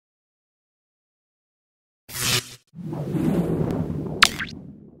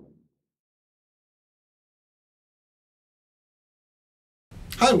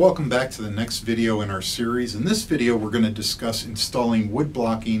Hi, welcome back to the next video in our series. In this video we're going to discuss installing wood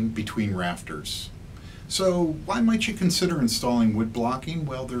blocking between rafters. So why might you consider installing wood blocking?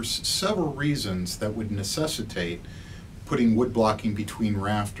 Well, there's several reasons that would necessitate putting wood blocking between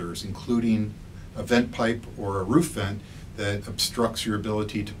rafters, including a vent pipe or a roof vent that obstructs your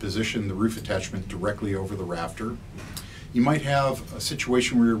ability to position the roof attachment directly over the rafter. You might have a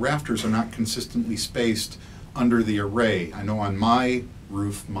situation where your rafters are not consistently spaced under the array. I know on my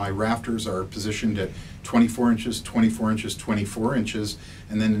roof, my rafters are positioned at 24 inches, 24 inches, 24 inches,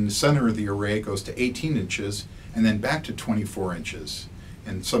 and then in the center of the array it goes to 18 inches, and then back to 24 inches.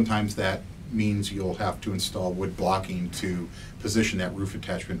 And sometimes that means you'll have to install wood blocking to position that roof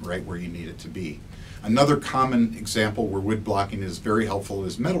attachment right where you need it to be. Another common example where wood blocking is very helpful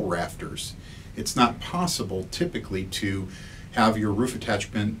is metal rafters. It's not possible typically to have your roof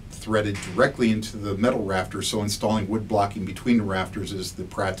attachment threaded directly into the metal rafter, so installing wood blocking between the rafters is the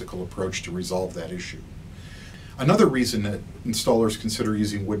practical approach to resolve that issue. Another reason that installers consider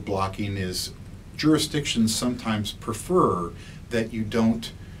using wood blocking is jurisdictions sometimes prefer that you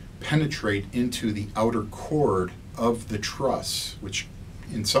don't penetrate into the outer cord of the truss, which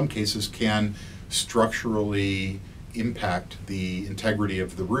in some cases can structurally impact the integrity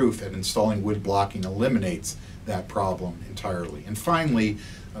of the roof, and installing wood blocking eliminates that problem entirely. And finally,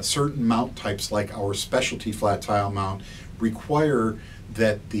 certain mount types like our specialty flat tile mount require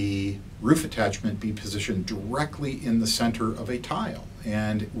that the roof attachment be positioned directly in the center of a tile,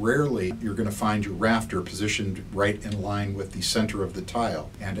 and rarely you're going to find your rafter positioned right in line with the center of the tile,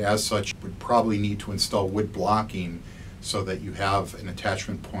 and as such would probably need to install wood blocking so that you have an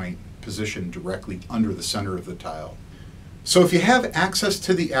attachment point positioned directly under the center of the tile. So if you have access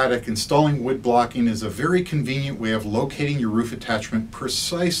to the attic, installing wood blocking is a very convenient way of locating your roof attachment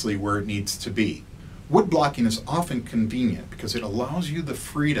precisely where it needs to be. Wood blocking is often convenient because it allows you the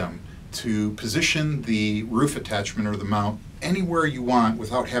freedom to position the roof attachment or the mount anywhere you want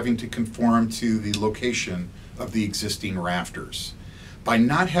without having to conform to the location of the existing rafters. By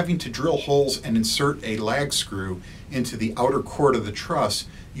not having to drill holes and insert a lag screw into the outer cord of the truss,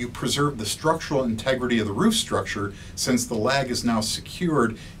 you preserve the structural integrity of the roof structure, since the lag is now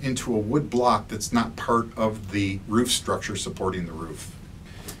secured into a wood block that's not part of the roof structure supporting the roof.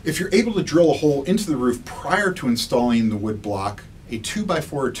 If you're able to drill a hole into the roof prior to installing the wood block, a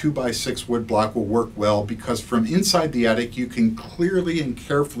 2x4 or 2x6 wood block will work well, because from inside the attic you can clearly and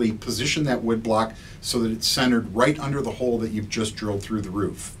carefully position that wood block so that it's centered right under the hole that you've just drilled through the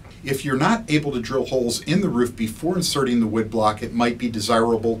roof. If you're not able to drill holes in the roof before inserting the wood block, it might be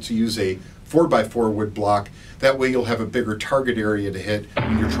desirable to use a 4x4 wood block. That way you'll have a bigger target area to hit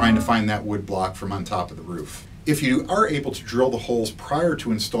when you're trying to find that wood block from on top of the roof. If you are able to drill the holes prior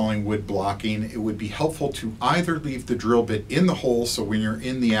to installing wood blocking, it would be helpful to either leave the drill bit in the hole so when you're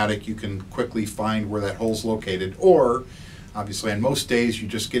in the attic you can quickly find where that hole's located, or obviously on most days you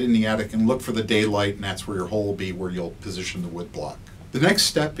just get in the attic and look for the daylight, and that's where your hole will be, where you'll position the wood block. The next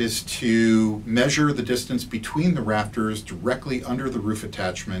step is to measure the distance between the rafters directly under the roof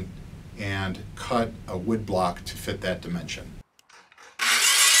attachment and cut a wood block to fit that dimension.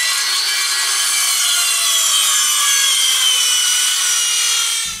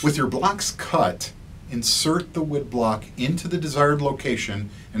 With your blocks cut, insert the wood block into the desired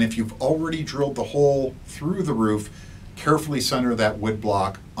location, and if you've already drilled the hole through the roof, carefully center that wood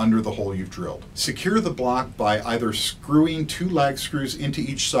block under the hole you've drilled. Secure the block by either screwing 2 lag screws into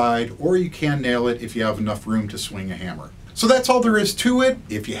each side, or you can nail it if you have enough room to swing a hammer. So that's all there is to it.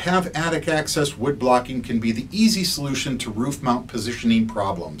 If you have attic access, wood blocking can be the easy solution to roof mount positioning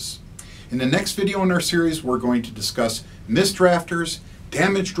problems. In the next video in our series, we're going to discuss missed rafters,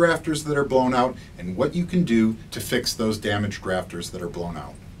 damaged rafters that are blown out, and what you can do to fix those damaged rafters that are blown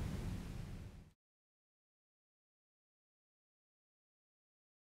out.